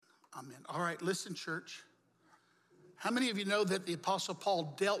Amen. All right, listen, church. How many of you know that the Apostle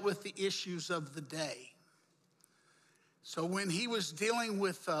Paul dealt with the issues of the day? So when he was dealing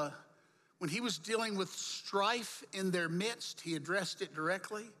with strife in their midst, he addressed it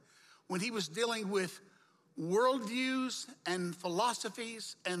directly. When he was dealing with worldviews and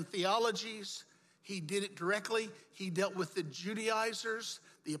philosophies and theologies, he did it directly. He dealt with the Judaizers.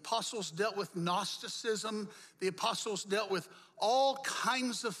 The apostles dealt with Gnosticism. The apostles dealt with all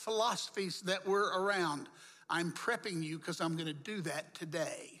kinds of philosophies that were around. I'm prepping you because I'm going to do that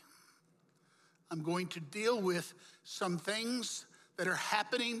today. I'm going to deal with some things that are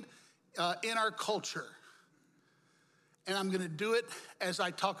happening in our culture. And I'm going to do it as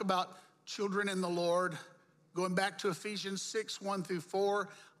I talk about children in the Lord, going back to Ephesians 6, 1 through 4.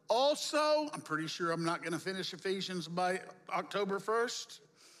 Also, I'm pretty sure I'm not going to finish Ephesians by October 1st.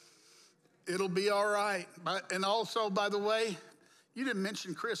 It'll be all right. And also, by the way, you didn't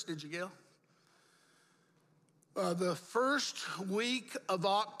mention Chris, did you, Gail? The first week of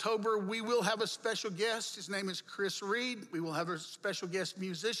October, we will have a special guest. His name is Chris Reed. We will have a special guest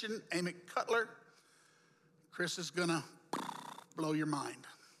musician, Amick Cutler. Chris is going to blow your mind.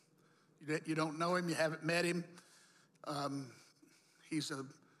 You don't know him. You haven't met him. He's a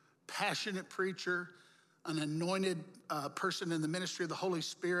passionate preacher, an anointed person in the ministry of the Holy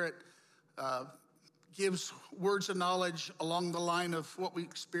Spirit, gives words of knowledge along the line of what we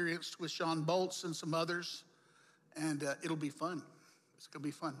experienced with Sean Bolts and some others. And it'll be fun. It's going to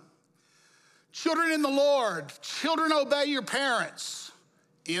be fun. Children in the Lord, children obey your parents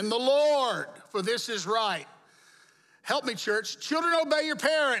in the Lord, for this is right. Help me, church. Children obey your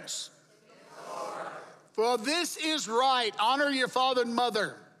parents. For this is right. Honor your father and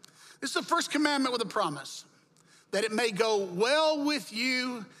mother. This is the first commandment with a promise, that it may go well with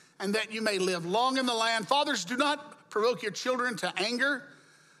you and that you may live long in the land. Fathers, do not provoke your children to anger,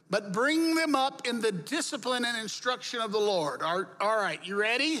 but bring them up in the discipline and instruction of the Lord. All right, you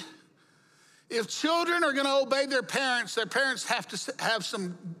ready? If children are going to obey their parents have to have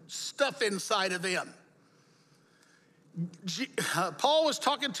some stuff inside of them. Paul was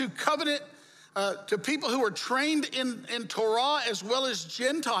talking to covenant, to people who were trained in Torah as well as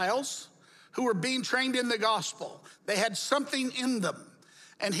Gentiles who were being trained in the gospel. They had something in them.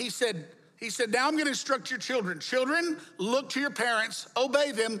 And he said, now I'm going to instruct your children. Children, look to your parents,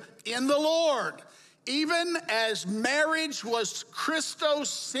 obey them in the Lord. Even as marriage was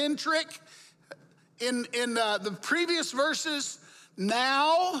Christocentric in the previous verses,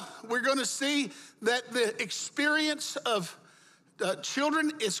 now we're going to see that the experience of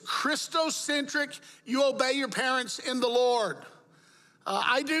children is Christocentric. You obey your parents in the Lord.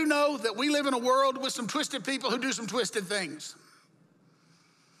 I do know that we live in a world with some twisted people who do some twisted things.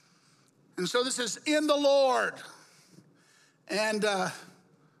 And so this is in the Lord. And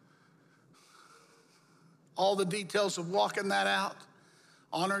all the details of walking that out.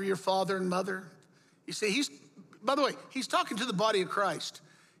 Honor your father and mother. You see, by the way, he's talking to the body of Christ.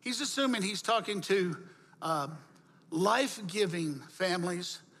 He's assuming he's talking to life-giving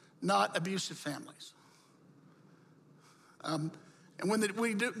families, not abusive families. And when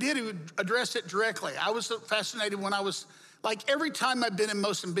we did address it directly, I was so fascinated when I was, like every time I've been in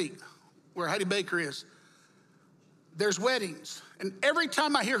Mozambique, where Heidi Baker is, there's weddings. And every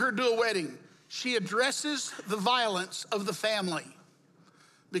time I hear her do a wedding, she addresses the violence of the family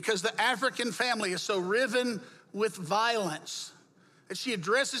because the African family is so riven with violence. And she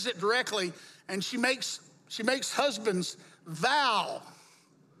addresses it directly, and she makes husbands vow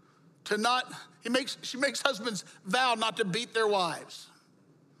to not, she makes husbands vow not to beat their wives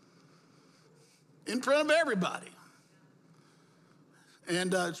in front of everybody.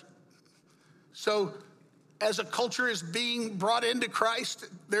 And so as a culture is being brought into Christ,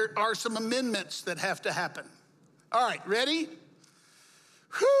 there are some amendments that have to happen. All right, ready?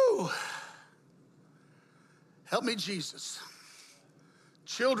 Whew. Help me, Jesus.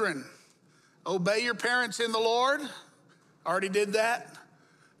 Children, obey your parents in the Lord. Already did that.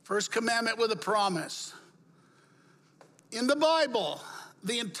 First commandment with a promise. In the Bible,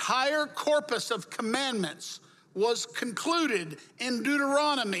 the entire corpus of commandments was concluded in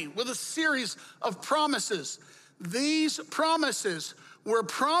Deuteronomy with a series of promises. These promises were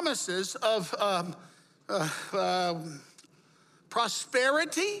promises of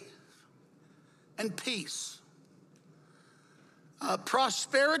prosperity and peace.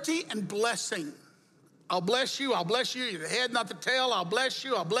 Prosperity and blessing. I'll bless you, I'll bless you. You're the head, not the tail. I'll bless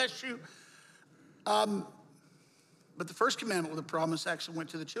you, I'll bless you. But the first commandment with a promise actually went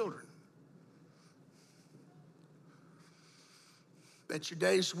to the children. That your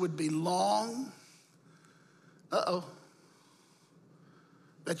days would be long.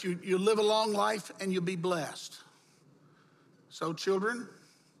 that you live a long life and you'll be blessed. So children,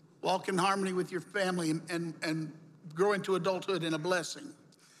 walk in harmony with your family and grow into adulthood in a blessing.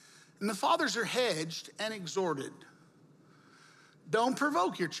 And the fathers are hedged and exhorted. Don't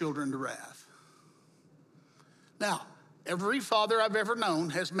provoke your children to wrath. Now, every father I've ever known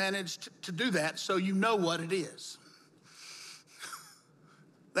has managed to do that, so you know what it is.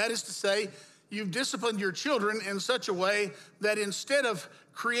 That is to say, you've disciplined your children in such a way that instead of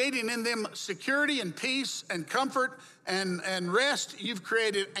creating in them security and peace and comfort and rest, you've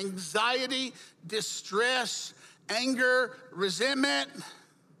created anxiety, distress, anger, resentment.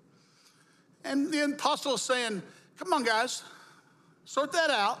 And the apostle is saying, come on, guys, sort that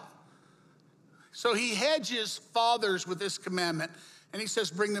out. So he hedges fathers with this commandment, and he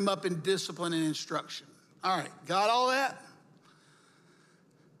says, bring them up in discipline and instruction. All right, got all that?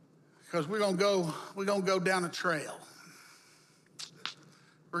 Because we're gonna go down a trail.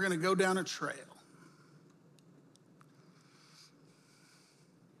 We're gonna go down a trail.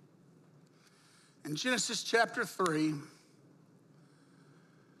 In Genesis chapter 3,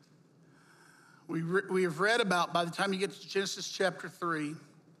 we have read about, by the time you get to Genesis chapter 3,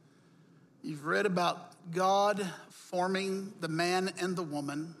 you've read about God forming the man and the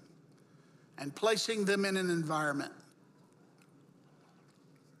woman and placing them in an environment.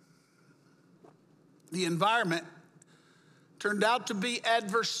 The environment turned out to be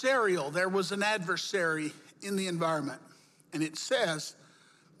adversarial. There was an adversary in the environment. And it says,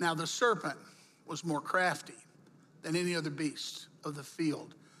 now the serpent was more crafty than any other beast of the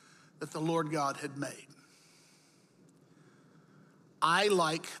field that the Lord God had made. I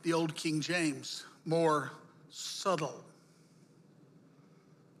like the old King James, more subtle.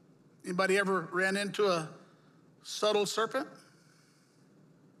 Anybody ever ran into a subtle serpent?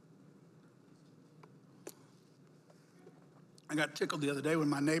 I got tickled the other day when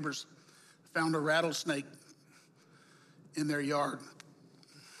my neighbors found a rattlesnake in their yard.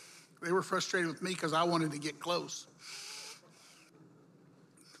 They were frustrated with me because I wanted to get close.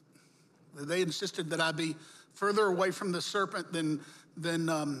 They insisted that I be further away from the serpent than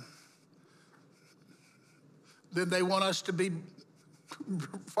they want us to be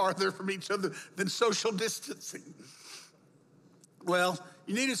farther from each other than social distancing. Well,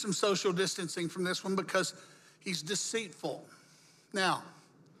 you needed some social distancing from this one because he's deceitful. Now,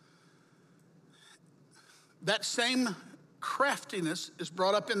 that same craftiness is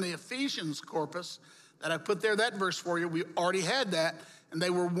brought up in the Ephesians corpus that I put there, that verse for you. We already had that, and they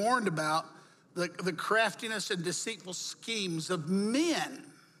were warned about the craftiness and deceitful schemes of men,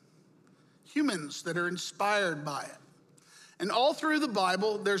 humans that are inspired by it. And all through the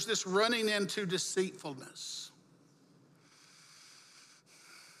Bible, there's this running into deceitfulness.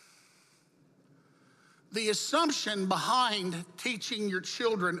 The assumption behind teaching your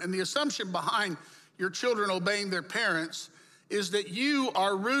children and the assumption behind your children obeying their parents is that you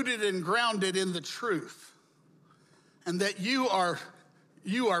are rooted and grounded in the truth and that you are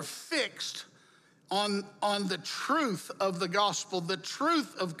fixed on the truth of the gospel, the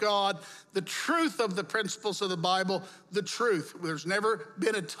truth of God, the truth of the principles of the Bible, the truth. There's never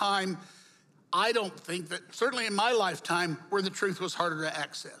been a time, I don't think that, certainly in my lifetime, where the truth was harder to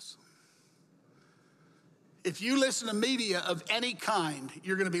access. If you listen to media of any kind,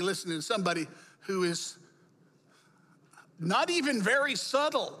 you're going to be listening to somebody who is not even very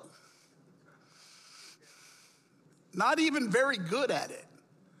subtle, not even very good at it.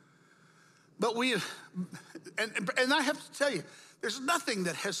 But and I have to tell you, there's nothing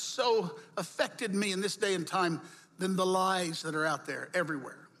that has so affected me in this day and time than the lies that are out there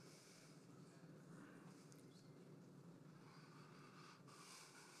everywhere.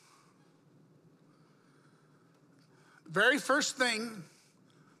 Very first thing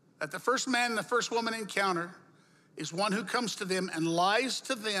that the first man and the first woman encounter is one who comes to them and lies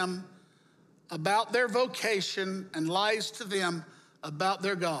to them about their vocation and lies to them about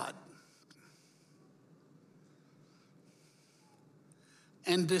their God.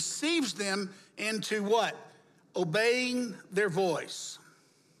 And deceives them into what? Obeying their voice.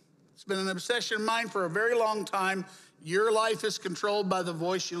 It's been an obsession of mine for a very long time. Your life is controlled by the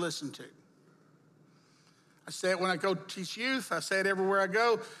voice you listen to. I say it when I go teach youth. I say it everywhere I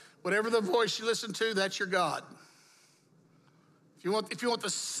go. Whatever the voice you listen to, that's your God. If you want the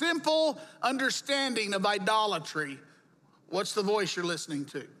simple understanding of idolatry, what's the voice you're listening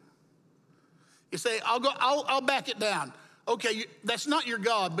to? You say, I'll back it down. Okay, that's not your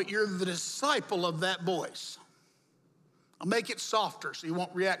God, but you're the disciple of that voice. I'll make it softer so you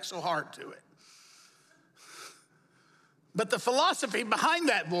won't react so hard to it. But the philosophy behind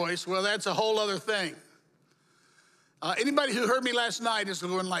that voice, well, that's a whole other thing. Anybody who heard me last night is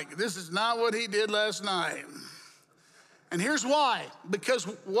going like, this is not what he did last night. And here's why. Because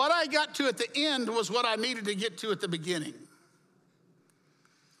what I got to at the end was what I needed to get to at the beginning.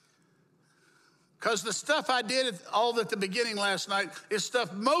 Because the stuff I did all at the beginning last night is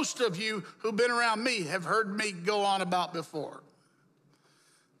stuff most of you who've been around me have heard me go on about before.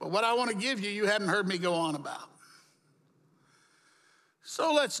 But what I want to give you, you hadn't heard me go on about.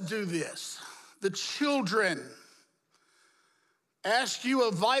 So let's do this. The children ask you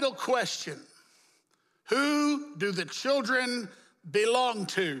a vital question. Who do the children belong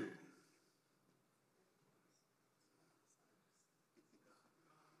to?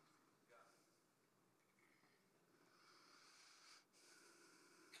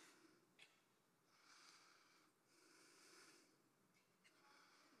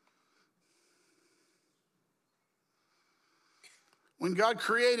 When God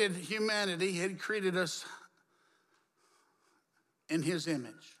created humanity, he had created us in his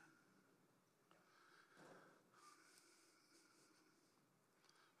image.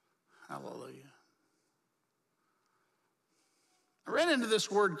 Hallelujah. I ran into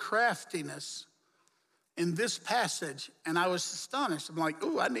this word craftiness in this passage, and I was astonished. I'm like,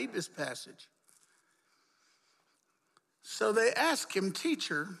 ooh, I need this passage. So they ask him,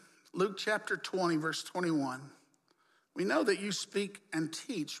 teacher, Luke chapter 20, verse 21, we know that you speak and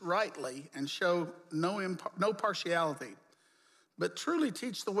teach rightly and show no partiality, but truly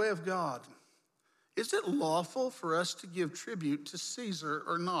teach the way of God. Is it lawful for us to give tribute to Caesar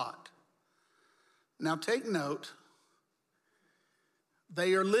or not? Now take note,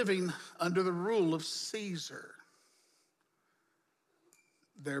 they are living under the rule of Caesar.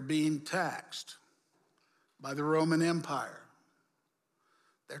 They're being taxed by the Roman Empire.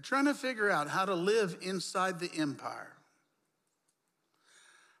 They're trying to figure out how to live inside the empire.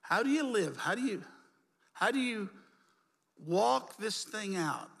 How do you live? How do you walk this thing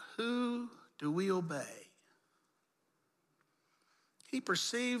out? Who do we obey? He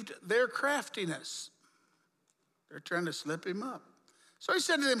perceived their craftiness. They're trying to slip him up. So he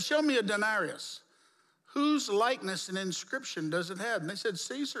said to them, show me a denarius. Whose likeness and inscription does it have? And they said,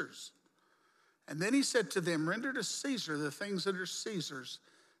 Caesar's. And then he said to them, render to Caesar the things that are Caesar's,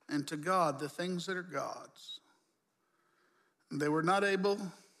 and to God the things that are God's. And they were not able,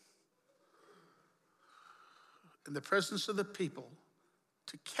 in the presence of the people,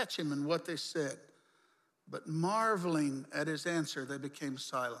 to catch him in what they said. But marveling at his answer, they became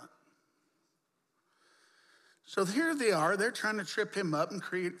silent. So here they are. They're trying to trip him up and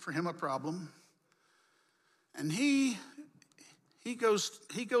create for him a problem. And he goes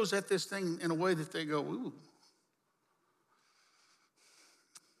at this thing in a way that they go, ooh.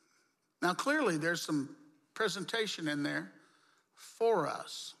 Now, clearly, there's some presentation in there for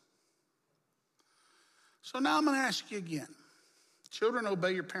us. So now I'm going to ask you again. Children,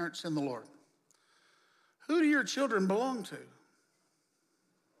 obey your parents in the Lord. Who do your children belong to?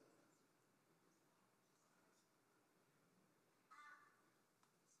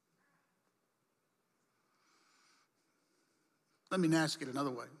 Let me ask it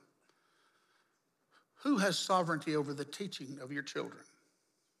another way. Who has sovereignty over the teaching of your children?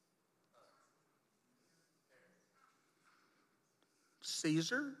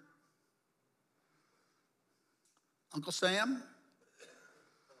 Caesar? Uncle Sam?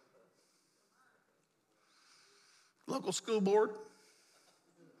 Local school board?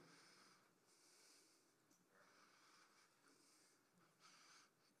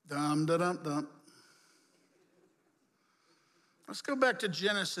 Dum. Let's go back to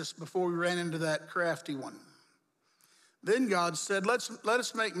Genesis before we ran into that crafty one. Then God said, let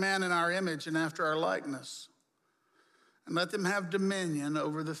us make man in our image and after our likeness, and let them have dominion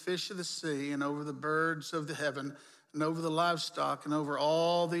over the fish of the sea and over the birds of the heaven and over the livestock and over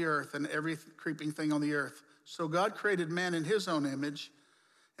all the earth and every creeping thing on the earth. So God created man in his own image.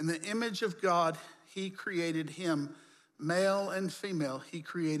 In the image of God, he created him. Male and female, he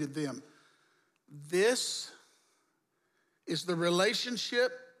created them. This is the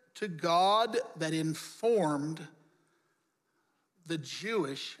relationship to God that informed the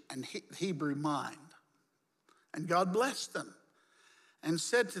Jewish and Hebrew mind. And God blessed them and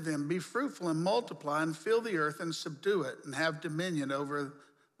said to them, be fruitful and multiply and fill the earth and subdue it and have dominion over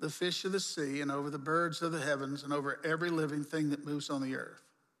the fish of the sea and over the birds of the heavens and over every living thing that moves on the earth.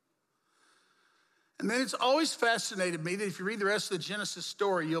 And then it's always fascinated me that if you read the rest of the Genesis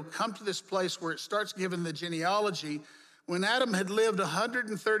story, you'll come to this place where it starts giving the genealogy. When Adam had lived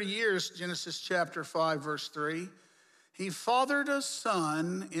 130 years, Genesis chapter 5, verse 3, he fathered a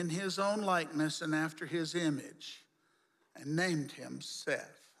son in his own likeness and after his image and named him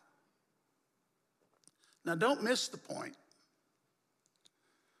Seth. Now, don't miss the point.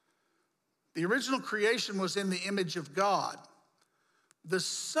 The original creation was in the image of God. The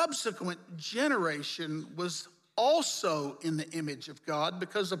subsequent generation was also in the image of God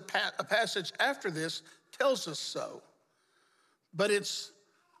because a passage after this tells us so. But it's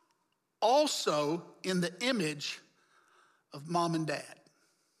also in the image of mom and dad.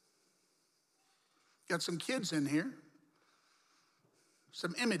 Got some kids in here,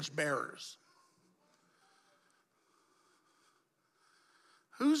 some image bearers.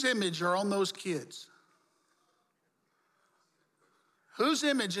 Whose image are on those kids? Whose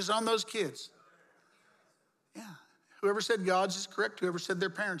image is on those kids? Yeah. Whoever said God's is correct. Whoever said their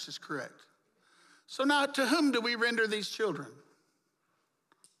parents is correct. So now, to whom do we render these children?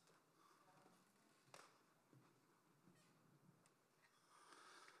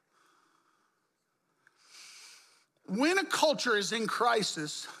 When a culture is in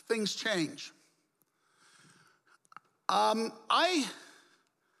crisis, things change. I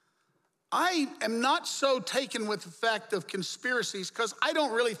am not so taken with the fact of conspiracies because I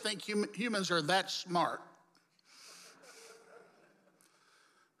don't really think humans are that smart.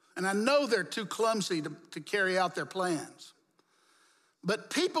 And I know they're too clumsy to carry out their plans. But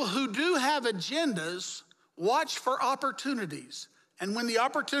people who do have agendas watch for opportunities. And when the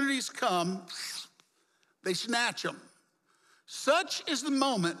opportunities come, they snatch them. Such is the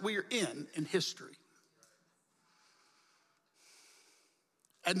moment we are in history.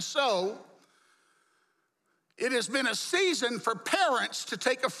 And so, it has been a season for parents to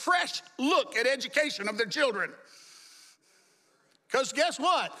take a fresh look at education of their children. Because guess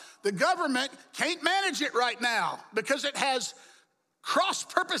what? The government can't manage it right now because it has cross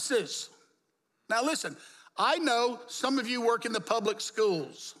purposes. Now listen, I know some of you work in the public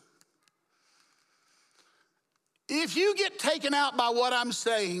schools. If you get taken out by what I'm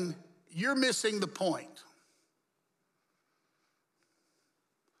saying, you're missing the point.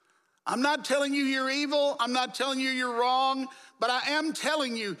 I'm not telling you you're evil. I'm not telling you you're wrong. But I am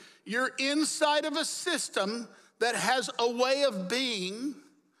telling you you're inside of a system that has a way of being,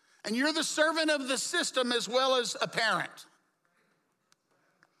 and you're the servant of the system as well as a parent.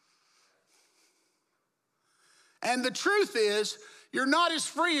 And the truth is, you're not as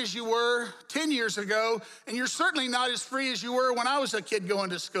free as you were 10 years ago, and you're certainly not as free as you were when I was a kid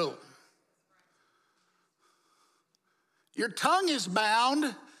going to school. Your tongue is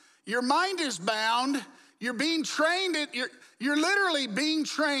bound. Your mind is bound. You're being trained. You're literally being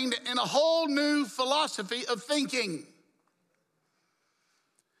trained in a whole new philosophy of thinking.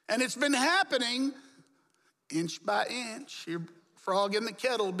 And it's been happening inch by inch. Your frog in the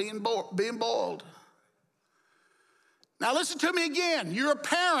kettle being boiled. Now listen to me again. You're a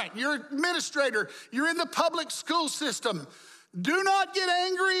parent. You're an administrator. You're in the public school system. Do not get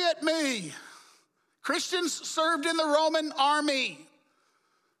angry at me. Christians served in the Roman army.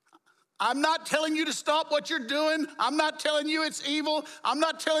 I'm not telling you to stop what you're doing. I'm not telling you it's evil. I'm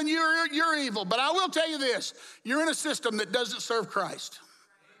not telling you you're evil. But I will tell you this. You're in a system that doesn't serve Christ.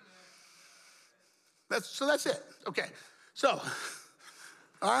 That's it. Okay. So,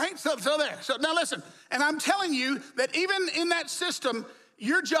 all right. So there. So now listen. And I'm telling you that even in that system,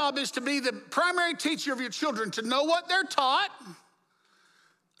 your job is to be the primary teacher of your children, to know what they're taught,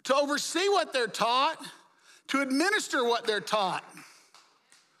 to oversee what they're taught, to administer what they're taught.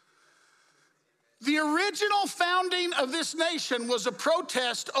 The original founding of this nation was a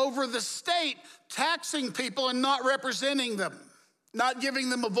protest over the state taxing people and not representing them, not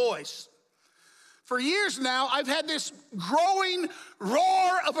giving them a voice. For years now, I've had this growing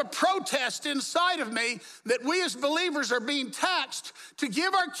roar of a protest inside of me that we as believers are being taxed to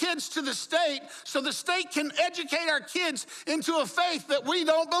give our kids to the state so the state can educate our kids into a faith that we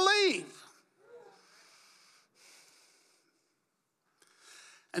don't believe.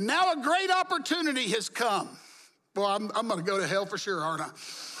 And now a great opportunity has come. Well, I'm going to go to hell for sure, aren't I?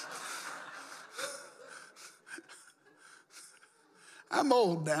 I'm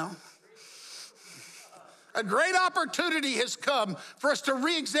old now. A great opportunity has come for us to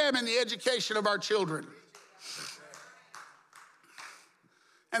re-examine the education of our children.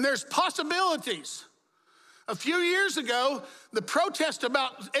 And there's possibilities. A few years ago, the protest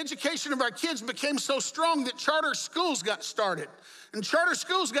about education of our kids became so strong that charter schools got started. And charter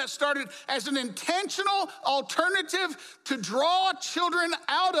schools got started as an intentional alternative to draw children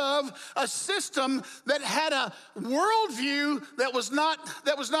out of a system that had a worldview that was not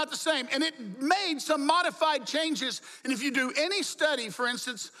the same. And it made some modified changes. And if you do any study, for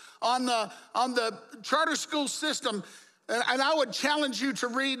instance, on the charter school system, And I would challenge you to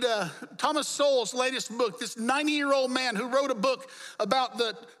read Thomas Sowell's latest book, this 90-year-old man who wrote a book about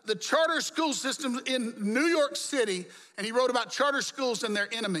the charter school system in New York City, and he wrote about charter schools and their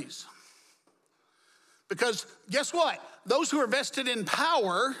enemies. Because guess what? Those who are vested in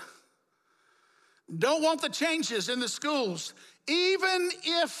power don't want the changes in the schools, even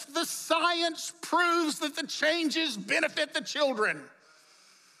if the science proves that the changes benefit the children.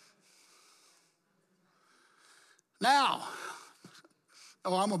 Now,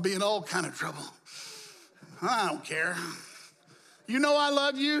 I'm gonna be in all kind of trouble. I don't care. You know I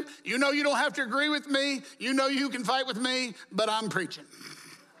love you. You know you don't have to agree with me. You know you can fight with me, but I'm preaching.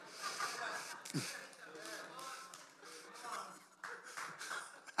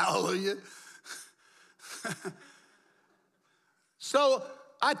 Hallelujah. So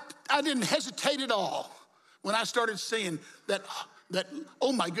I didn't hesitate at all when I started seeing that,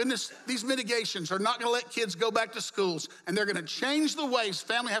 oh my goodness, these mitigations are not gonna let kids go back to schools, and they're gonna change the ways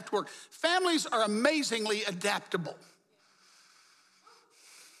families have to work. Families are amazingly adaptable.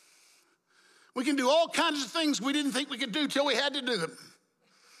 We can do all kinds of things we didn't think we could do till we had to do them.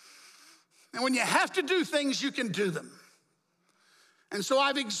 And when you have to do things, you can do them. And so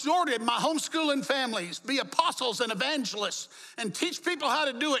I've exhorted my homeschooling families, be apostles and evangelists, and teach people how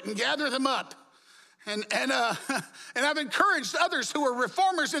to do it and gather them up. And I've encouraged others who are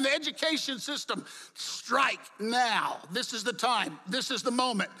reformers in the education system, strike now. This is the time. This is the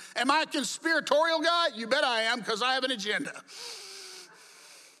moment. Am I a conspiratorial guy? You bet I am, because I have an agenda.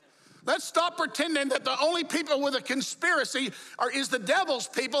 Let's stop pretending that the only people with a conspiracy is the devil's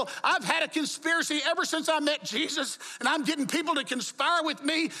people. I've had a conspiracy ever since I met Jesus, and I'm getting people to conspire with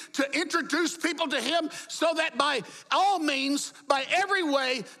me to introduce people to him so that by all means, by every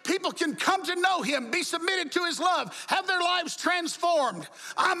way, people can come to know him, be submitted to his love, have their lives transformed.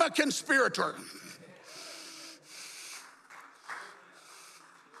 I'm a conspirator.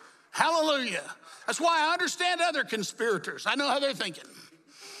 Hallelujah. That's why I understand other conspirators. I know how they're thinking.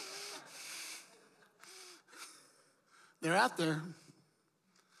 They're out there.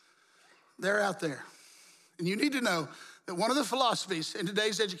 They're out there. And you need to know that one of the philosophies in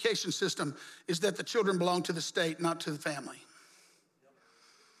today's education system is that the children belong to the state, not to the family.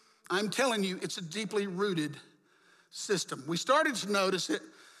 I'm telling you, it's a deeply rooted system. We started to notice it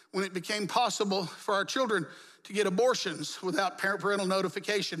when it became possible for our children to get abortions without parental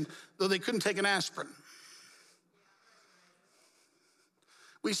notification, though they couldn't take an aspirin.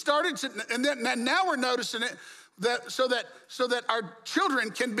 We started to, and then now we're noticing it so that our children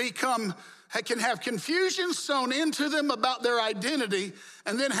can have confusion sown into them about their identity,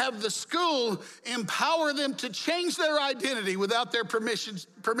 and then have the school empower them to change their identity without their permission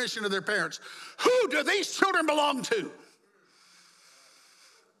of their parents. Who do these children belong to?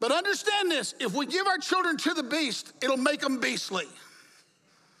 But understand this, if we give our children to the beast, it'll make them beastly.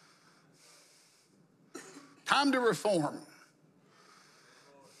 Time to reform.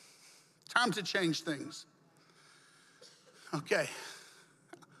 Time to change things. Okay,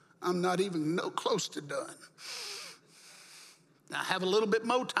 I'm not even close to done. Now I have a little bit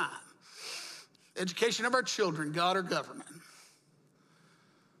more time. Education of our children, God or government.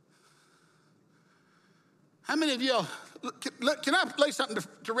 How many of y'all, can I lay something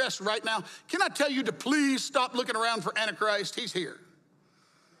to rest right now? Can I tell you to please stop looking around for Antichrist? He's here.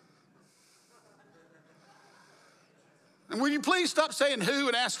 And will you please stop saying who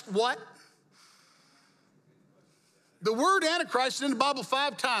and ask what? The word Antichrist is in the Bible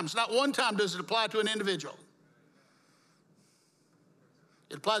 5 times. Not one time does it apply to an individual.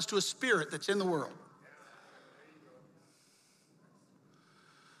 It applies to a spirit that's in the world.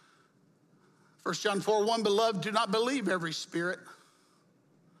 1 John 4:1, beloved, do not believe every spirit.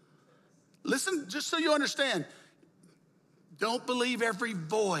 Listen, just so you understand, don't believe every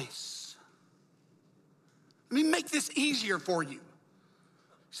voice. Let me make this easier for you. You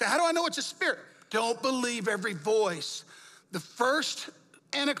say, how do I know it's a spirit? Don't believe every voice. The first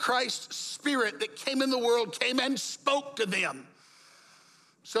Antichrist spirit that came in the world came and spoke to them.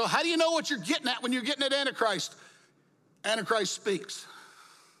 So how do you know what you're getting at when you're getting at Antichrist? Antichrist speaks.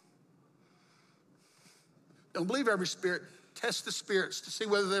 Don't believe every spirit. Test the spirits to see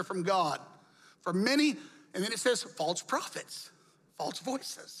whether they're from God. For many, and then it says false prophets, false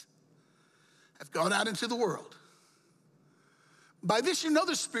voices have gone out into the world. By this you know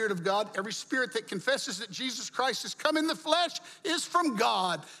the Spirit of God. Every spirit that confesses that Jesus Christ has come in the flesh is from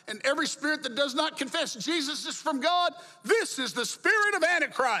God. And every spirit that does not confess Jesus is from God, this is the spirit of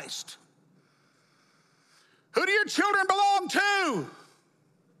Antichrist. Who do your children belong to?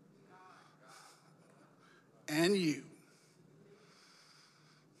 And you.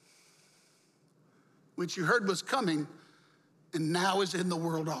 Which you heard was coming, and now is in the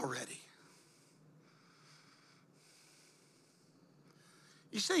world already.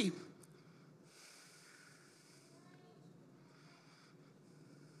 You see,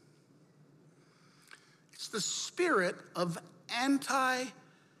 it's the spirit of anti-Messiah.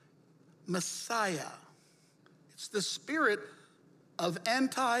 It's the spirit of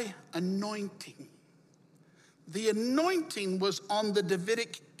anti-anointing. The anointing was on the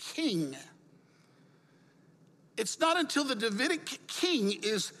Davidic king. It's not until the Davidic king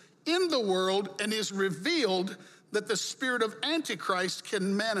is in the world and is revealed that the spirit of Antichrist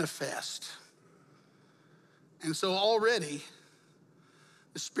can manifest. And so already,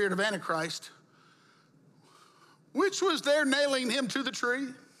 the spirit of Antichrist, which was there nailing him to the tree,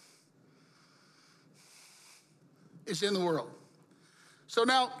 is in the world. So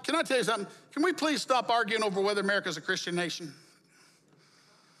now, can I tell you something? Can we please stop arguing over whether America's a Christian nation?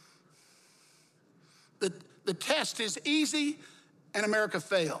 The test is easy, and America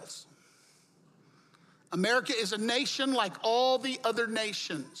fails. America is a nation like all the other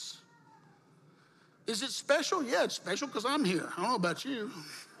nations. Is it special? Yeah, it's special because I'm here. I don't know about you.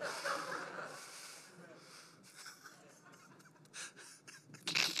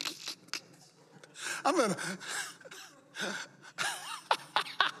 I'm gonna.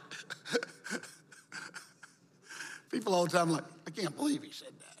 People all the time are like, I can't believe he said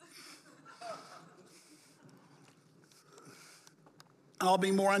that. I'll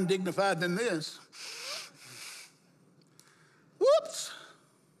be more undignified than this. Whoops.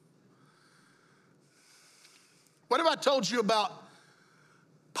 What have I told you about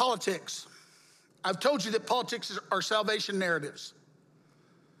politics? I've told you that politics are salvation narratives.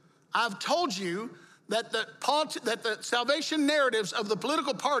 I've told you that the salvation narratives of the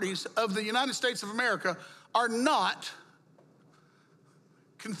political parties of the United States of America are not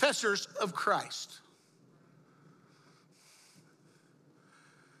confessors of Christ.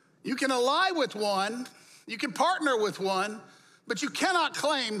 You can ally with one, you can partner with one, but you cannot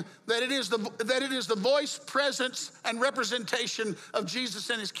claim that it is the voice, presence, and representation of Jesus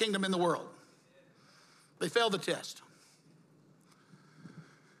and his kingdom in the world. They fail the test.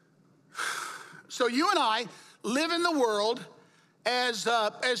 So you and I live in the world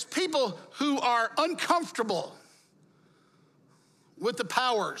as people who are uncomfortable with the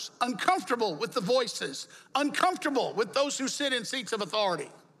powers, uncomfortable with the voices, uncomfortable with those who sit in seats of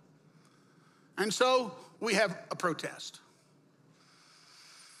authority. And so we have a protest.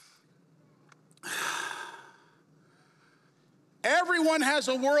 Everyone has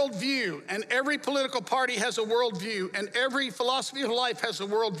a worldview, and every political party has a worldview, and every philosophy of life has a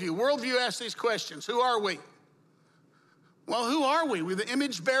worldview. Worldview asks these questions. Who are we? Well, who are we? We're the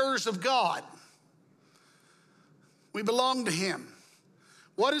image bearers of God. We belong to him.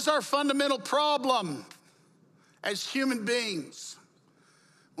 What is our fundamental problem as human beings?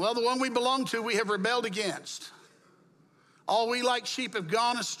 Well, the one we belong to, we have rebelled against. All we like sheep have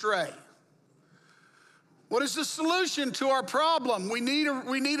gone astray. What is the solution to our problem? We need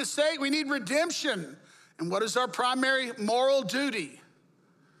redemption. And what is our primary moral duty?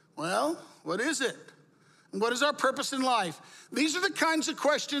 Well, what is it? And what is our purpose in life? These are the kinds of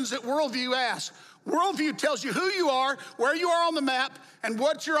questions that worldview asks. Worldview tells you who you are, where you are on the map, and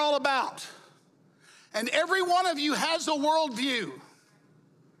what you're all about. And every one of you has a worldview.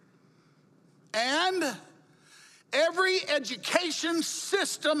 And every education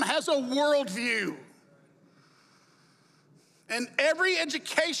system has a worldview. And every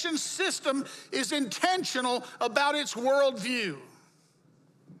education system is intentional about its worldview.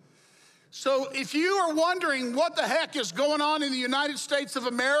 So if you are wondering what the heck is going on in the United States of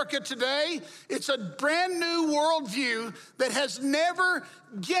America today, it's a brand new worldview that has never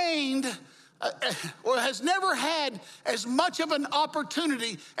gained or has never had as much of an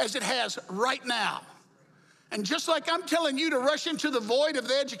opportunity as it has right now. And just like I'm telling you to rush into the void of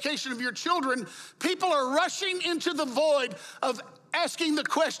the education of your children, people are rushing into the void of asking the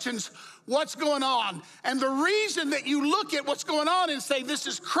questions, what's going on? And the reason that you look at what's going on and say this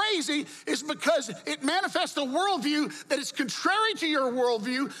is crazy is because it manifests a worldview that is contrary to your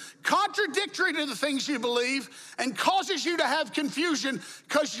worldview, contradictory to the things you believe, and causes you to have confusion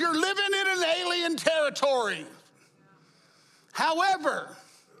because you're living in an alien territory. However,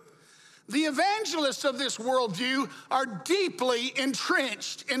 the evangelists of this worldview are deeply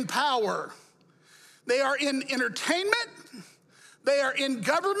entrenched in power. They are in entertainment, they are in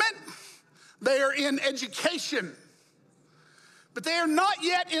government, they are in education. But they are not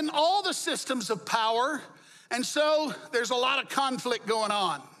yet in all the systems of power, and so there's a lot of conflict going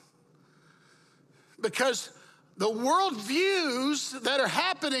on. Because The worldviews that are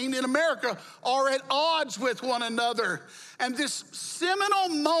happening in America are at odds with one another. And this seminal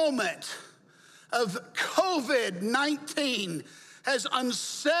moment of COVID-19 has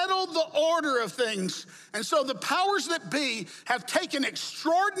unsettled the order of things. And so the powers that be have taken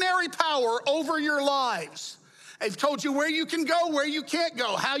extraordinary power over your lives. They've told you where you can go, where you can't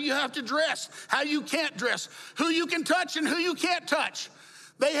go, how you have to dress, how you can't dress, who you can touch and who you can't touch.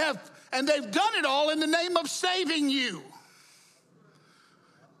 And they've done it all in the name of saving you.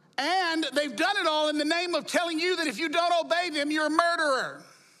 And they've done it all in the name of telling you that if you don't obey them, you're a murderer.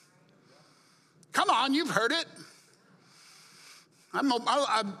 Come on, you've heard it. I'm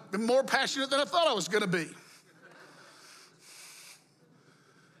more passionate than I thought I was going to be.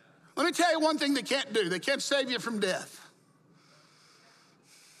 Let me tell you one thing they can't do. They can't save you from death.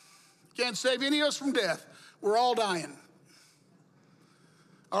 Can't save any of us from death. We're all dying.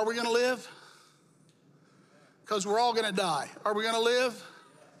 Are we going to live? Because we're all going to die. Are we going to live?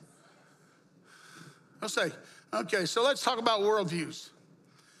 I'll say, okay, so let's talk about worldviews.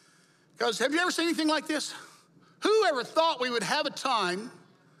 Because have you ever seen anything like this? Who ever thought we would have a time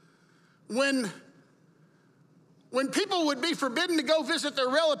when people would be forbidden to go visit their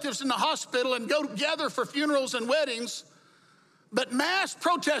relatives in the hospital and go gather for funerals and weddings, but mass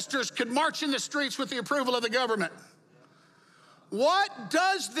protesters could march in the streets with the approval of the government? What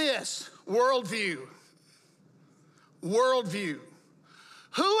does this? Worldview. Worldview.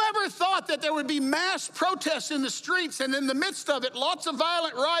 Whoever thought that there would be mass protests in the streets and in the midst of it, lots of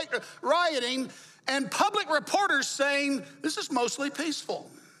violent rioting and public reporters saying this is mostly peaceful,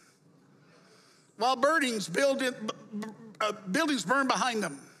 while buildings burn behind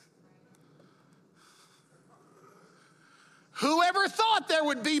them? Whoever thought there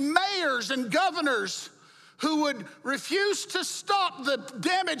would be mayors and governors who would refuse to stop the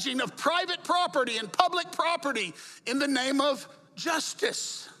damaging of private property and public property in the name of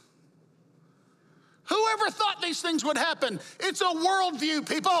justice? Whoever thought these things would happen? It's a worldview,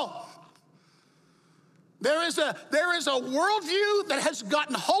 people. There is a worldview that has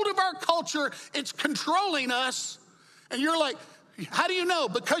gotten hold of our culture. It's controlling us. And you're like, how do you know?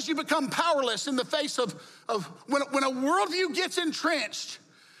 Because you become powerless in the face of when a worldview gets entrenched.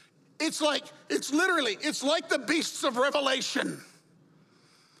 It's like the beasts of Revelation.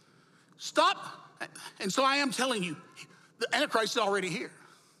 Stop. And so I am telling you, the Antichrist is already here.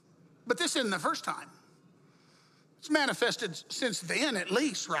 But this isn't the first time. It's manifested since then, at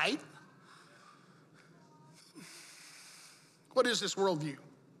least, right? What is this worldview?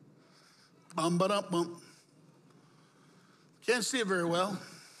 Bum. Can't see it very well.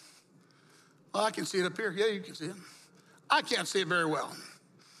 Well, I can see it up here. Yeah, you can see it. I can't see it very well.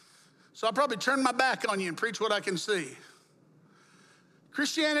 So I'll probably turn my back on you and preach what I can see.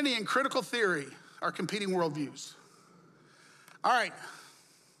 Christianity and critical theory are competing worldviews. All right.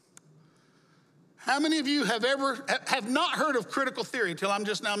 How many of you have not heard of critical theory until I'm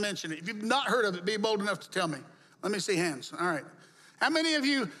just now mentioning it? If you've not heard of it, be bold enough to tell me. Let me see hands. All right. How many of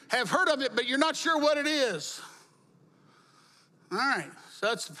you have heard of it, but you're not sure what it is? All right.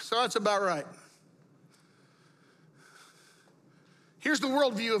 So that's about right. Here's the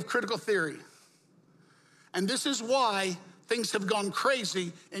worldview of critical theory. And this is why things have gone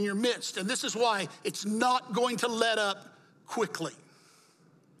crazy in your midst. And this is why it's not going to let up quickly.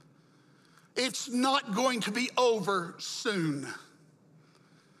 It's not going to be over soon,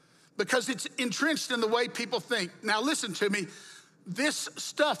 because it's entrenched in the way people think. Now listen to me. This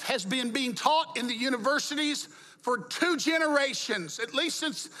stuff has been being taught in the universities for 2 generations, at least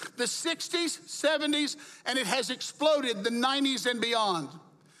since the 60s, 70s, and it has exploded the 90s and beyond.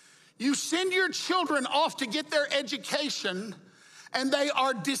 You send your children off to get their education, and they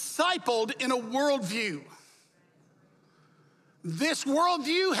are discipled in a worldview. This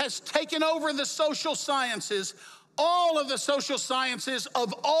worldview has taken over the social sciences. All of the social sciences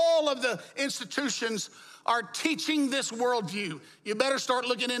of all of the institutions are teaching this worldview. You better start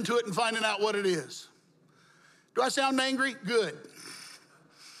looking into it and finding out what it is. Do I sound angry? Good.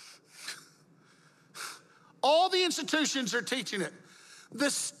 All the institutions are teaching it. The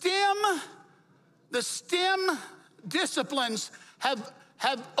STEM disciplines have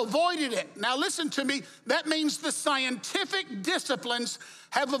avoided it. Now listen to me. That means the scientific disciplines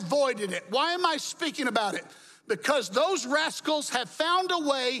have avoided it. Why am I speaking about it? Because those rascals have found a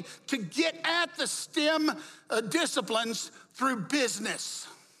way to get at the STEM disciplines through business.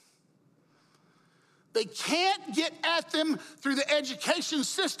 They can't get at them through the education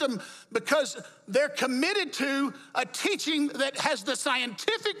system because they're committed to a teaching that has the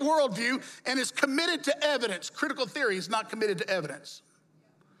scientific worldview and is committed to evidence. Critical theory is not committed to evidence.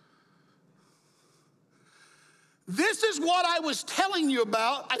 This is what I was telling you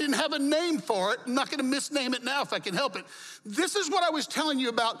about. I didn't have a name for it. I'm not going to misname it now if I can help it. This is what I was telling you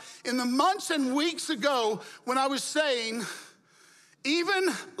about in the months and weeks ago when I was saying even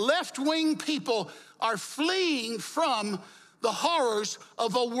left-wing people are fleeing from the horrors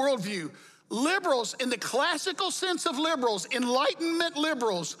of a worldview. Liberals, in the classical sense of liberals, Enlightenment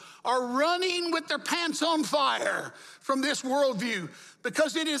liberals, are running with their pants on fire from this worldview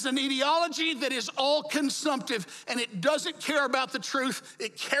because it is an ideology that is all consumptive and it doesn't care about the truth,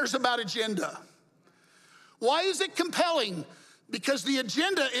 it cares about agenda. Why is it compelling? Because the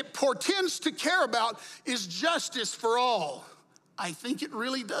agenda it portends to care about is justice for all. I think it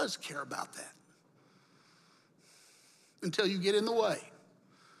really does care about that until you get in the way.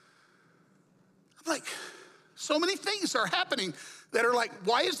 I'm like, so many things are happening that are like,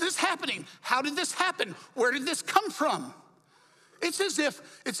 why is this happening? How did this happen? Where did this come from? It's as if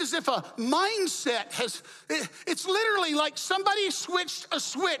a mindset it's literally like somebody switched a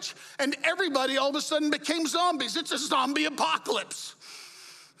switch and everybody all of a sudden became zombies. It's a zombie apocalypse.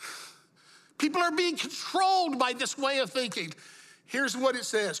 People are being controlled by this way of thinking. Here's what it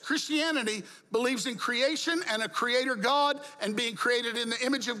says. Christianity believes in creation and a creator God and being created in the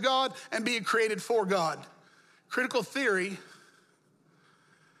image of God and being created for God. Critical theory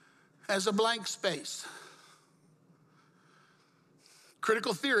has a blank space.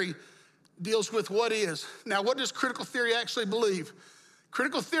 Critical theory deals with what is. Now, what does critical theory actually believe?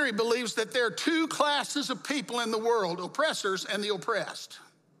 Critical theory believes that there are two classes of people in the world, oppressors and the oppressed.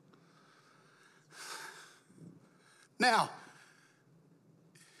 Now,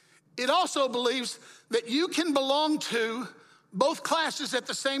 it also believes that you can belong to both classes at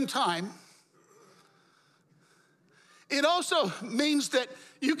the same time. It also means that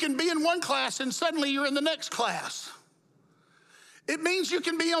you can be in one class and suddenly you're in the next class. It means you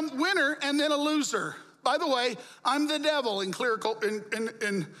can be a winner and then a loser. By the way, I'm the devil in critical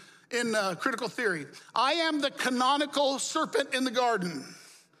theory. I am the canonical serpent in the garden.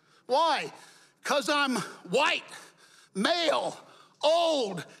 Why? Because I'm white, male,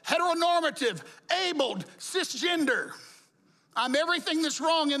 old, heteronormative, abled, cisgender. I'm everything that's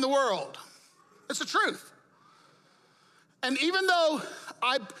wrong in the world. It's the truth. And even though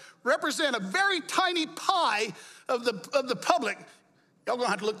I represent a very tiny pie of the public, y'all gonna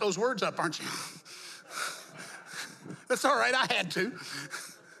have to look those words up, aren't you? That's all right, I had to.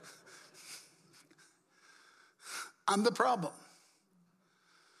 I'm the problem.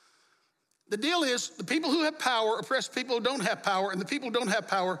 The deal is the people who have power oppress people who don't have power, and the people who don't have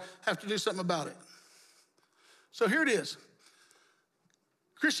power have to do something about it. So here it is.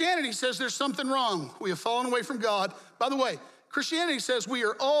 Christianity says there's something wrong. We have fallen away from God. By the way, Christianity says we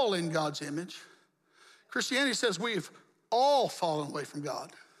are all in God's image. Christianity says we've all fallen away from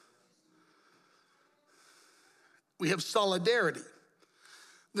God. We have solidarity.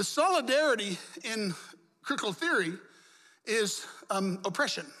 The solidarity in critical theory is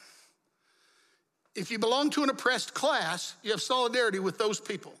oppression. If you belong to an oppressed class, you have solidarity with those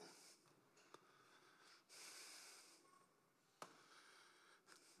people.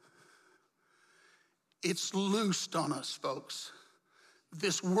 It's loosed on us, folks.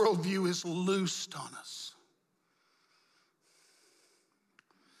 This worldview is loosed on us.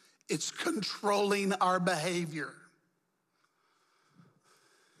 It's controlling our behavior.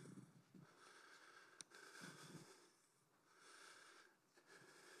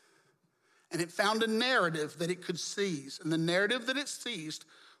 And it found a narrative that it could seize. And the narrative that it seized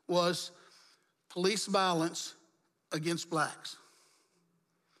was police violence against blacks.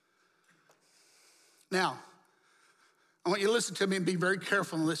 Now, I want you to listen to me and be very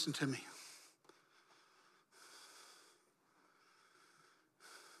careful and listen to me.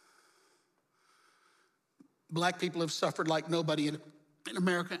 Black people have suffered like nobody in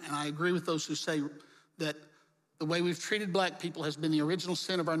America, and I agree with those who say that the way we've treated black people has been the original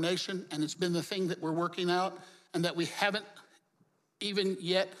sin of our nation, and it's been the thing that we're working out and that we haven't even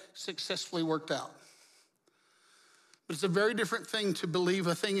yet successfully worked out. But it's a very different thing to believe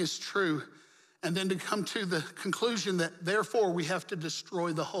a thing is true and then to come to the conclusion that therefore we have to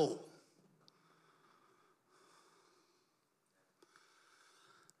destroy the whole.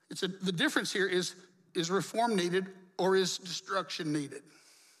 The difference here is reform needed or is destruction needed?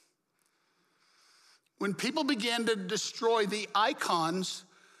 When people begin to destroy the icons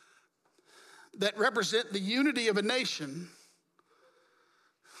that represent the unity of a nation,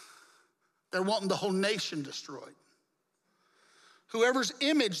 they're wanting the whole nation destroyed. Whoever's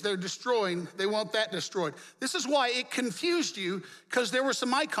image they're destroying, they want that destroyed. This is why it confused you, because there were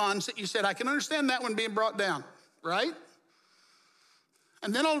some icons that you said, I can understand that one being brought down, right?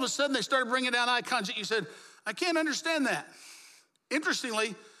 And then all of a sudden they started bringing down icons that you said, I can't understand that.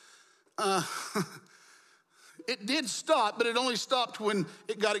 Interestingly, it did stop, but it only stopped when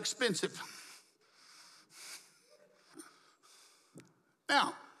it got expensive.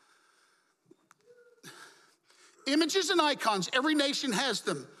 Now, images and icons, every nation has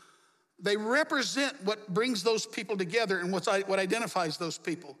them. They represent what brings those people together and what identifies those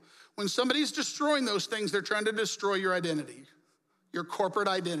people. When somebody's destroying those things, they're trying to destroy your identity, your corporate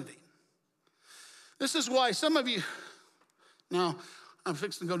identity. This is why some of you, now I'm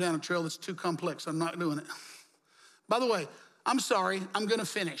fixing to go down a trail that's too complex. I'm not doing it. By the way, I'm sorry, I'm gonna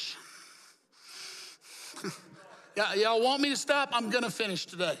finish. Y'all want me to stop? I'm gonna finish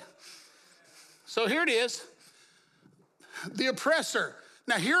today. So here it is, the oppressor.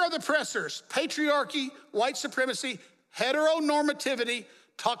 Now here are the oppressors: patriarchy, white supremacy, heteronormativity,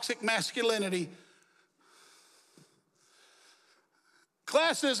 toxic masculinity,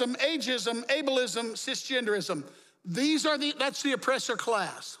 classism, ageism, ableism, cisgenderism. That's the oppressor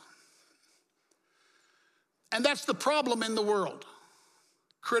class. And that's the problem in the world.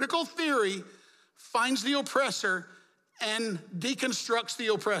 Critical theory finds the oppressor and deconstructs the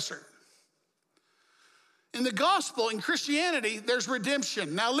oppressor. In the gospel, in Christianity, there's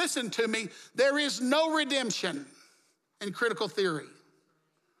redemption. Now listen to me, there is no redemption in critical theory.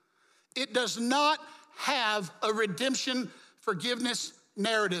 It does not have a redemption, forgiveness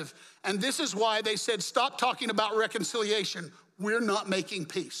narrative. And this is why they said, stop talking about reconciliation. We're not making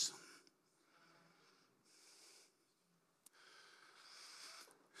peace.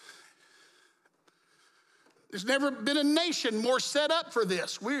 There's never been a nation more set up for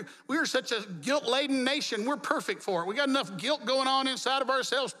this. We are such a guilt-laden nation. We're perfect for it. We got enough guilt going on inside of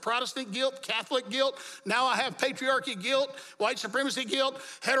ourselves: Protestant guilt, Catholic guilt. Now I have patriarchy guilt, white supremacy guilt,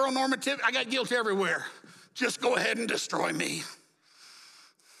 heteronormativity. I got guilt everywhere. Just go ahead and destroy me.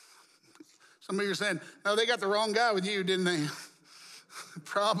 Some of you are saying, no, they got the wrong guy with you, didn't they?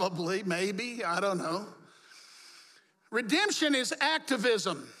 Probably, maybe, I don't know. Redemption is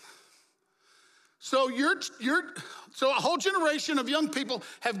activism. So a whole generation of young people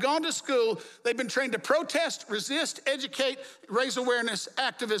have gone to school. They've been trained to protest, resist, educate, raise awareness,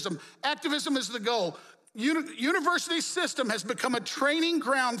 activism. Activism is the goal. University system has become a training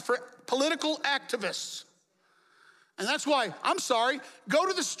ground for political activists. And that's why, I'm sorry, go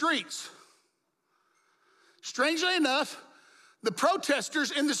to the streets. Strangely enough, the protesters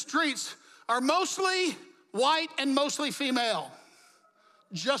in the streets are mostly white and mostly female,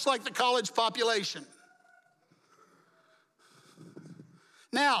 just like the college population.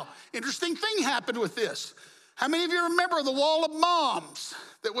 Now, interesting thing happened with this. How many of you remember the Wall of Moms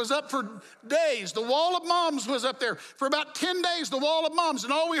that was up for days? The Wall of Moms was up there for about 10 days, the Wall of Moms.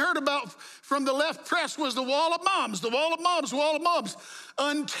 And all we heard about from the left press was the Wall of Moms, the Wall of Moms, the Wall of Moms,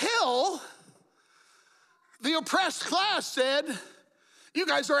 until the oppressed class said, you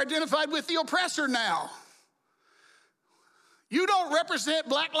guys are identified with the oppressor now. You don't represent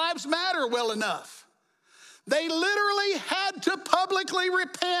Black Lives Matter well enough. They literally had to publicly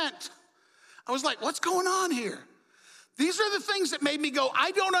repent. I was like, what's going on here? These are the things that made me go,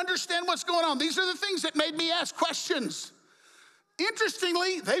 I don't understand what's going on. These are the things that made me ask questions.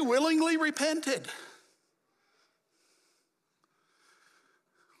 Interestingly, they willingly repented.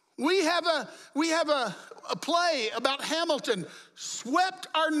 We have a play about Hamilton, swept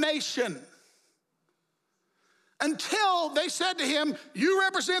our nation, until they said to him, you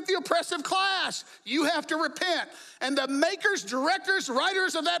represent the oppressive class. You have to repent. And the makers, directors,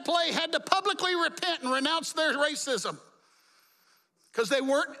 writers of that play had to publicly repent and renounce their racism because they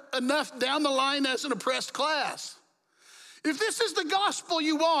weren't enough down the line as an oppressed class. If this is the gospel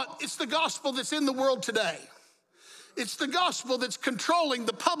you want, it's the gospel that's in the world today. It's the gospel that's controlling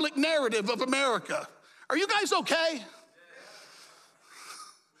the public narrative of America. Are you guys okay?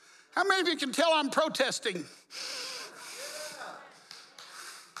 How many of you can tell I'm protesting?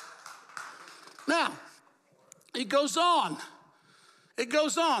 Now, it goes on. It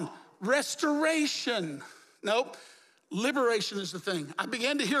goes on. Restoration. Nope. Liberation is the thing. I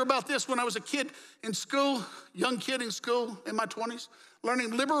began to hear about this when I was a kid in school, young kid in school in my 20s,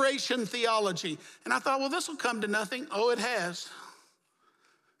 learning liberation theology. And I thought, well, this will come to nothing. Oh, it has.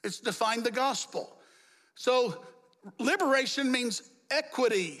 It's defined the gospel. So liberation means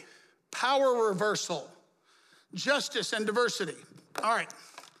equity, power reversal, justice, and diversity. All right.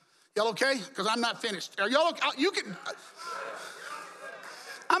 Y'all okay? Because I'm not finished. Are y'all okay? You can.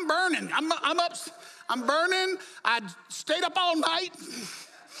 I'm burning. I'm up. I'm burning. I stayed up all night.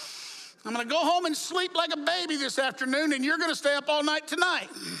 I'm going to go home and sleep like a baby this afternoon, and you're going to stay up all night tonight.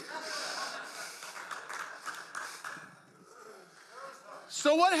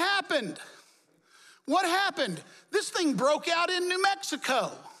 So what happened? What happened? This thing broke out in New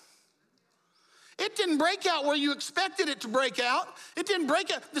Mexico. It didn't break out where you expected it to break out. It didn't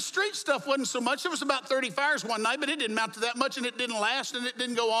break out. The street stuff wasn't so much. There was about 30 fires one night, but it didn't amount to that much, and it didn't last, and it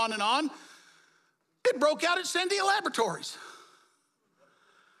didn't go on and on. It broke out at Sandia Laboratories.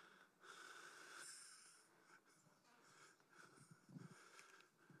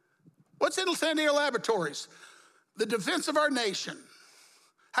 What's in Sandia Laboratories? The defense of our nation.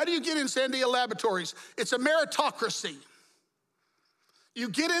 How do you get in Sandia Laboratories? It's a meritocracy. You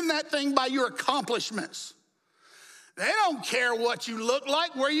get in that thing by your accomplishments. They don't care what you look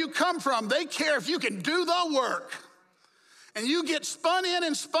like, where you come from. They care if you can do the work. And you get spun in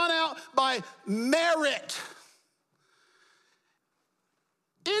and spun out by merit.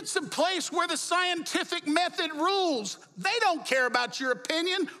 It's a place where the scientific method rules. They don't care about your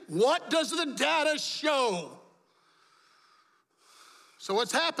opinion. What does the data show? So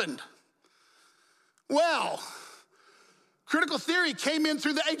what's happened? Well, critical theory came in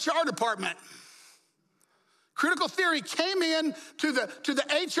through the HR department. Critical theory came in to the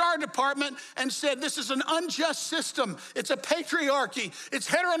HR department and said, this is an unjust system. It's a patriarchy. It's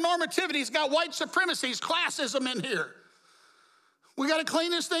heteronormativity. It's got white supremacy. It's classism in here. We got to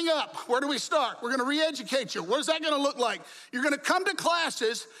clean this thing up. Where do we start? We're going to re-educate you. What is that going to look like? You're going to come to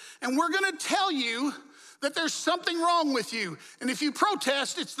classes, and we're going to tell you that there's something wrong with you. And if you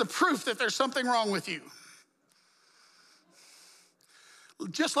protest, it's the proof that there's something wrong with you.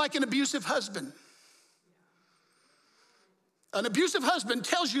 Just like an abusive husband. An abusive husband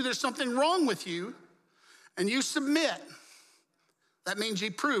tells you there's something wrong with you, and you submit. That means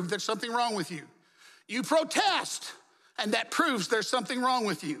you prove there's something wrong with you. You protest, and that proves there's something wrong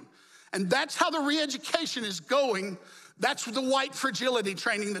with you. And that's how the re-education is going. That's the white fragility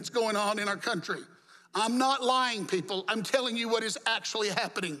training that's going on in our country. I'm not lying, people. I'm telling you what is actually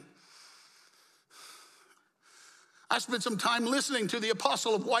happening. I spent some time listening to the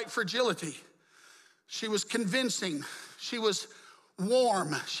apostle of white fragility. She was convincing. She was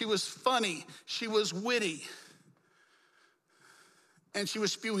warm. She was funny. She was witty. And she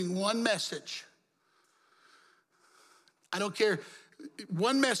was spewing one message. I don't care.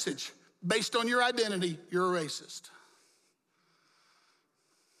 One message. Based on your identity, you're a racist.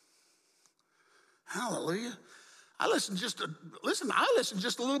 Hallelujah. I listened just a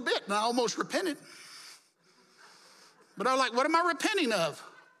little bit and I almost repented. But I was like, what am I repenting of?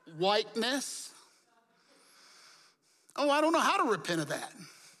 Whiteness. Oh, I don't know how to repent of that.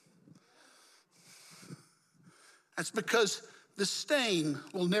 That's because the stain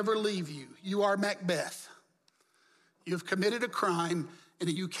will never leave you. You are Macbeth. You have committed a crime and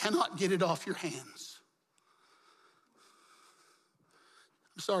you cannot get it off your hands.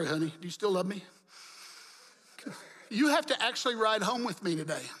 I'm sorry, honey. Do you still love me? You have to actually ride home with me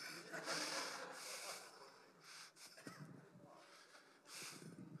today.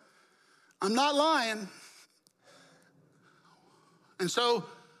 I'm not lying. And so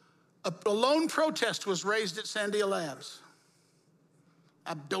a lone protest was raised at Sandia Labs.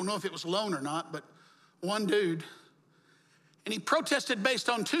 I don't know if it was lone or not, but one dude. And he protested based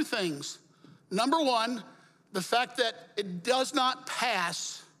on two things. Number one, the fact that it does not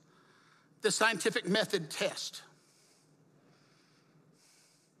pass the scientific method test.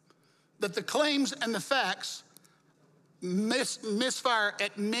 That the claims and the facts misfire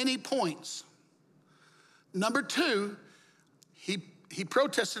at many points. Number two, he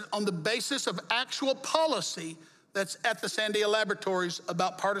protested on the basis of actual policy that's at the Sandia Laboratories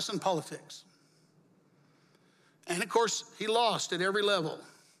about partisan politics. And of course, he lost at every level.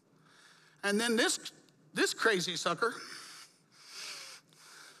 And then this crazy sucker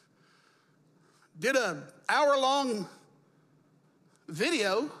did an hour-long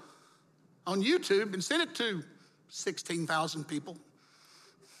video on YouTube and sent it to 16,000 people.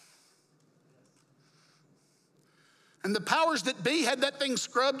 And the powers that be had that thing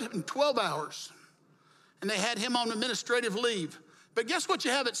scrubbed in 12 hours. And they had him on administrative leave. But guess what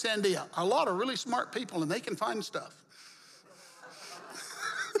you have at Sandia? A lot of really smart people, and they can find stuff.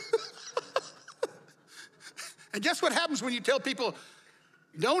 And guess what happens when you tell people,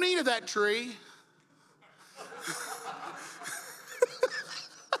 don't eat of that tree?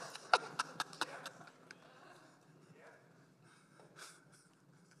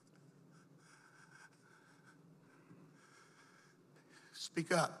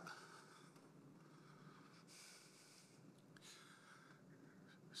 Speak up.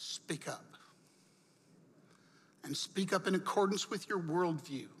 Speak up. And speak up in accordance with your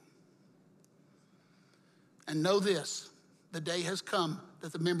worldview. And know this, the day has come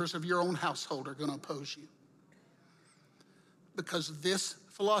that the members of your own household are going to oppose you. Because this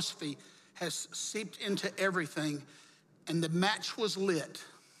philosophy has seeped into everything, and the match was lit.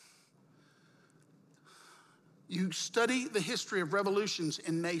 You study the history of revolutions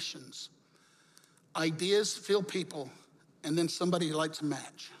in nations. Ideas fill people, and then somebody lights a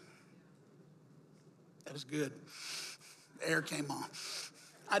match. That is good. The air came on.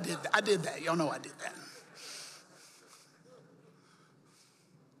 I did that. Y'all know I did that.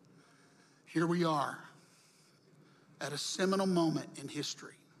 Here we are at a seminal moment in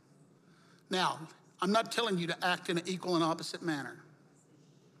history. Now, I'm not telling you to act in an equal and opposite manner,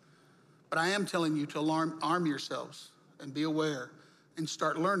 but I am telling you to arm yourselves and be aware and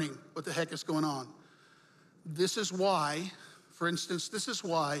start learning what the heck is going on. This is why, for instance, this is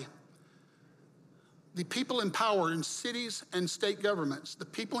why the people in power in cities and state governments, the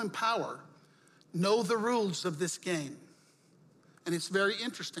people in power know the rules of this game. And it's very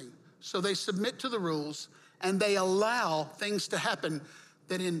interesting. So they submit to the rules and they allow things to happen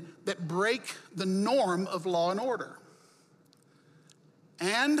that break the norm of law and order.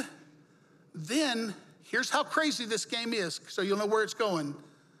 And then, here's how crazy this game is, so you'll know where it's going.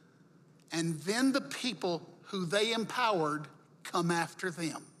 And then the people who they empowered come after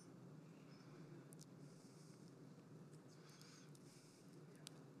them.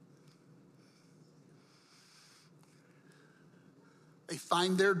 They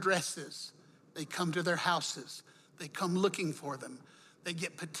find their dresses. They come to their houses. They come looking for them. They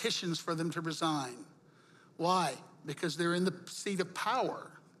get petitions for them to resign. Why? Because they're in the seat of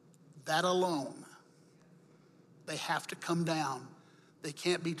power. That alone. They have to come down. They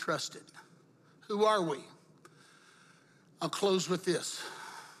can't be trusted. Who are we? I'll close with this.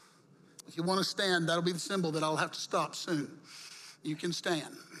 If you want to stand, that'll be the symbol that I'll have to stop soon. You can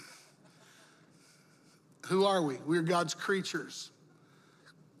stand. Who are we? We're God's creatures.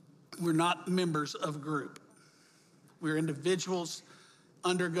 We're not members of a group. We're individuals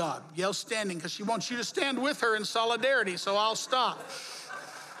under God. Gail's standing because she wants you to stand with her in solidarity, so I'll stop.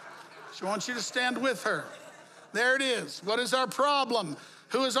 She wants you to stand with her. There it is. What is our problem?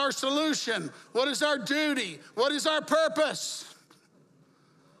 Who is our solution? What is our duty? What is our purpose?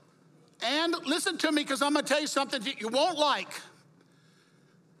 And listen to me, because I'm going to tell you something that you won't like.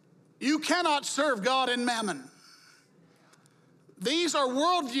 You cannot serve God and mammon. These are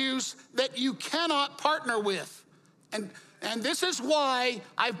worldviews that you cannot partner with. And this is why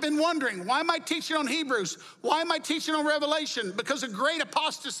I've been wondering, why am I teaching on Hebrews? Why am I teaching on Revelation? Because a great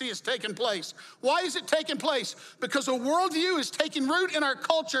apostasy has taken place. Why is it taking place? Because a worldview is taking root in our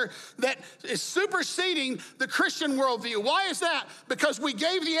culture that is superseding the Christian worldview. Why is that? Because we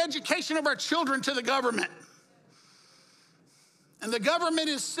gave the education of our children to the government. And the government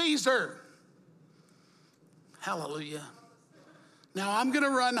is Caesar. Hallelujah. Now I'm going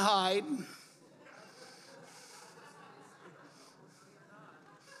to run hide.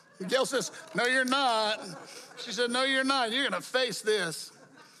 Gail says, no, you're not. She said, no, you're not. You're going to face this.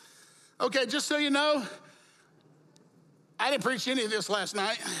 Okay, just so you know, I didn't preach any of this last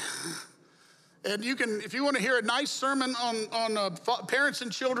night. And you can, if you want to hear a nice sermon on parents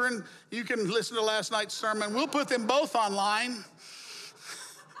and children, you can listen to last night's sermon. We'll put them both online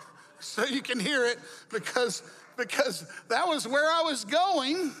so you can hear it because that was where I was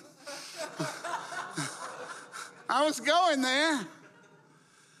going. I was going there.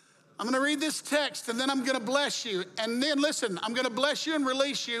 I'm going to read this text, and then I'm going to bless you. And then, listen, I'm going to bless you and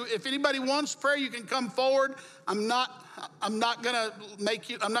release you. If anybody wants prayer, you can come forward. I'm not going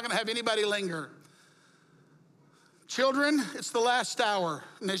to have anybody linger. Children, it's the last hour.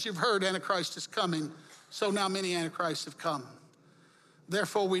 And as you've heard, Antichrist is coming. So now many Antichrists have come.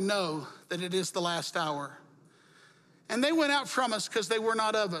 Therefore, we know that it is the last hour. And they went out from us because they were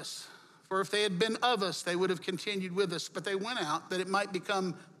not of us. For if they had been of us, they would have continued with us. But they went out that it might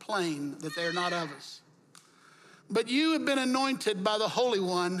become plain that they are not of us. But you have been anointed by the Holy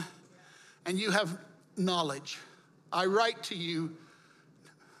One, and you have knowledge. I write to you,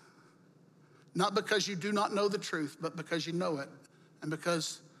 not because you do not know the truth, but because you know it, and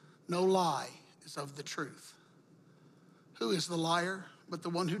because no lie is of the truth. Who is the liar but the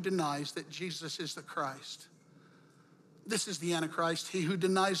one who denies that Jesus is the Christ? This is the Antichrist, he who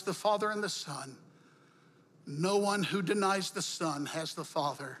denies the Father and the Son. No one who denies the Son has the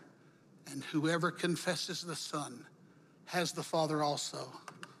Father, and whoever confesses the Son has the Father also.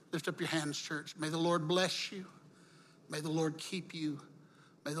 Lift up your hands, church. May the Lord bless you. May the Lord keep you.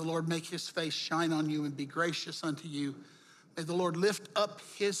 May the Lord make his face shine on you and be gracious unto you. May the Lord lift up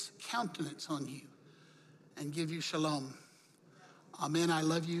his countenance on you and give you shalom. Amen. I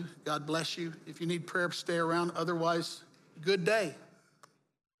love you. God bless you. If you need prayer, stay around. Otherwise, good day.